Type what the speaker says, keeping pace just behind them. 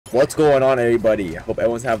What's going on, everybody? I hope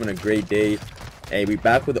everyone's having a great day. Hey, we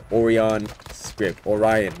back with the Orion script.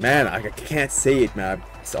 Orion, man, I can't say it, man.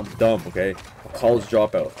 I'm dumb, okay? A college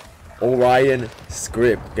dropout. Orion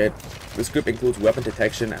script, okay? The script includes weapon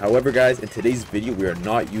detection. However, guys, in today's video, we are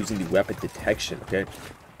not using the weapon detection, okay?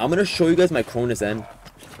 I'm gonna show you guys my Cronus Zen.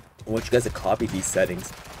 I want you guys to copy these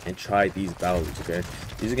settings and try these values, okay?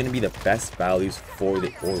 These are gonna be the best values for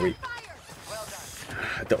the Orion.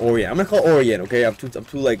 I'm gonna call Orion, okay? I'm too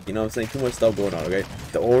like, you know what I'm saying, too much stuff going on, okay?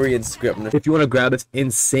 The Orion script. If you want to grab this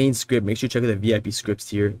insane script, make sure you check out the VIP scripts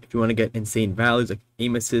here. If you want to get insane values like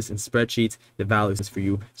aim assist and spreadsheets, the values is for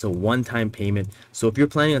you. So one-time payment. So if you're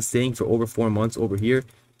planning on staying for over 4 months over here,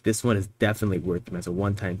 this one is definitely worth it, man. It's a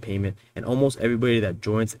one-time payment, and almost everybody that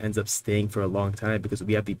joins ends up staying for a long time because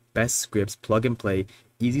we have the best scripts, plug and play,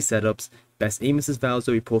 easy setups, best aim assist values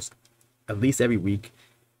that we post at least every week,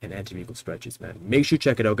 and anti-recoil spreadsheets, man. Make sure you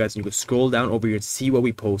check it out, guys, and you can scroll down over here and see what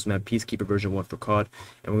we post, man. Peacekeeper version 1 for COD,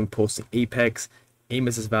 and we're posting Apex, aim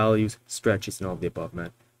assist values, spreadsheets, and all of the above, man.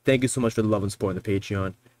 Thank you so much for the love and support on the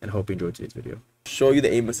Patreon, and I hope you enjoyed today's video. Show you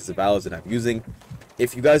the aim assist values that I'm using.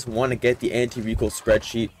 If you guys want to get the anti-recoil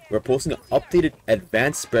spreadsheet, we're posting an updated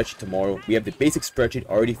advanced spreadsheet tomorrow. We have the basic spreadsheet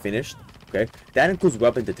already finished, okay? That includes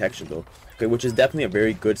weapon detection, though, okay, which is definitely a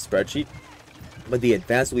very good spreadsheet, but the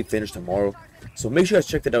advanced will be finished tomorrow. So make sure you guys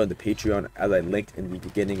check that out in the Patreon, as I linked in the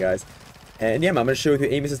beginning, guys. And yeah, man, I'm going to share with you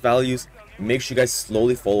aim assist values. Make sure you guys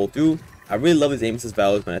slowly follow through. I really love these aim assist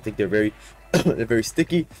values, man. I think they're very they're very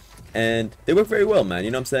sticky, and they work very well, man.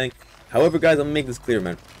 You know what I'm saying? However, guys, I'm going to make this clear,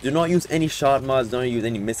 man. Do not use any shot mods. Don't use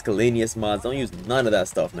any miscellaneous mods. Don't use none of that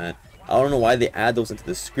stuff, man. I don't know why they add those into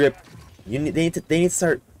the script. They need to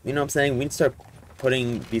start, you know what I'm saying? We need to start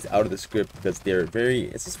putting these out of the script because they're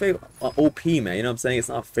it's just very OP, man. You know what I'm saying? It's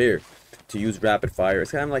not fair to use rapid fire.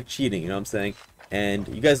 It's kind of like cheating, you know what I'm saying? And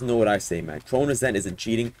you guys know what I say, man. Cronus Zen isn't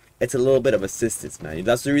cheating. It's a little bit of assistance, man.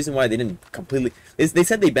 That's the reason why they didn't completely... They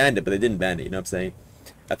said they banned it, but they didn't ban it, you know what I'm saying?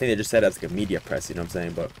 I think they just said it as like a media press, you know what I'm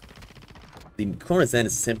saying? But the Cronus Zen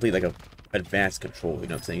is simply like a advanced control, you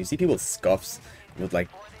know what I'm saying? You see people with scuffs, with like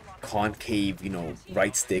concave, you know,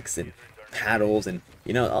 right sticks and paddles and,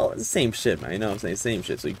 you know, all the same shit, man. You know what I'm saying? Same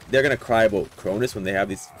shit. So they're gonna cry about Cronus when they have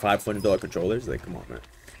these $500 controllers. Like, come on, man.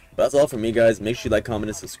 But that's all from me, guys. Make sure you like, comment,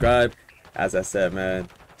 and subscribe. As I said, man,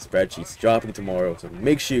 spreadsheets dropping tomorrow, so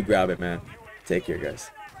make sure you grab it, man. Take care,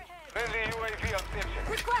 guys.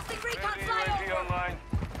 Requesting recon flyover. Online.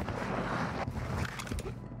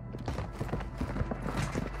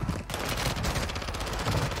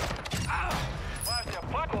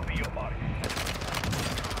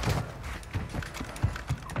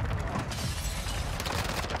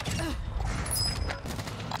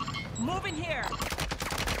 Moving here.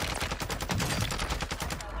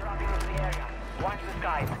 Dropping into the area. Watch the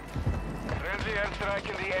skies. Friendly airstrike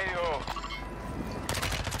in the AO.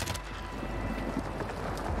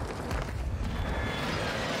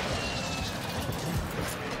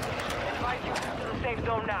 Invite you to the safe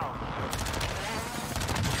zone now.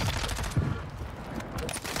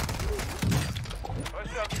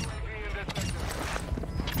 What's up, UAV in this sector?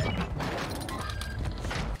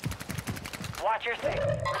 Watch your six.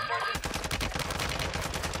 Resurgence.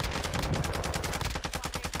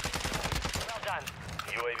 Well done.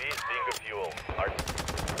 UAV is being of fuel.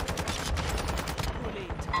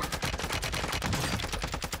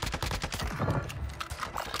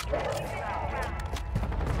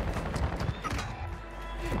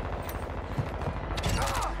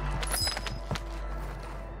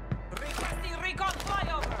 Requesting recon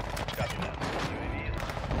flyover. Copy that. UAV is...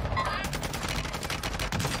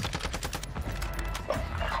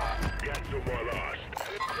 Get to my lost.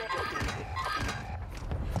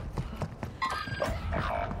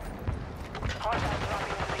 Hostile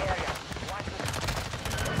dropping into the area. Watch the...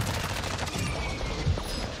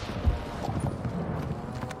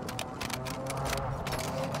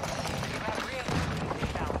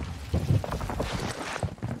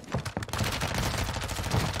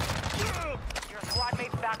 Your squad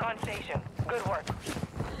mate's back on station. Good work.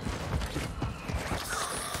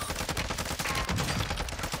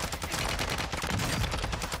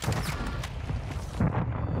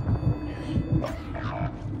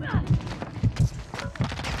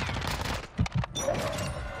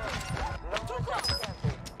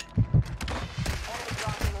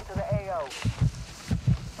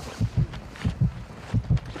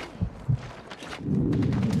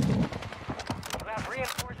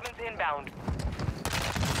 Inbound.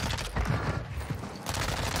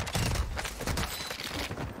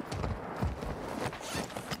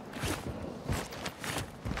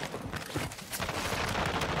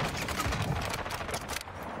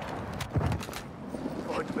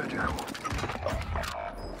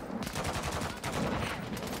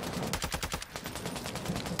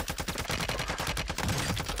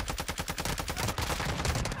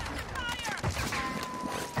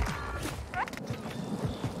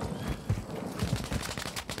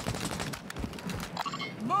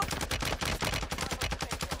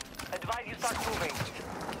 Advise you start moving.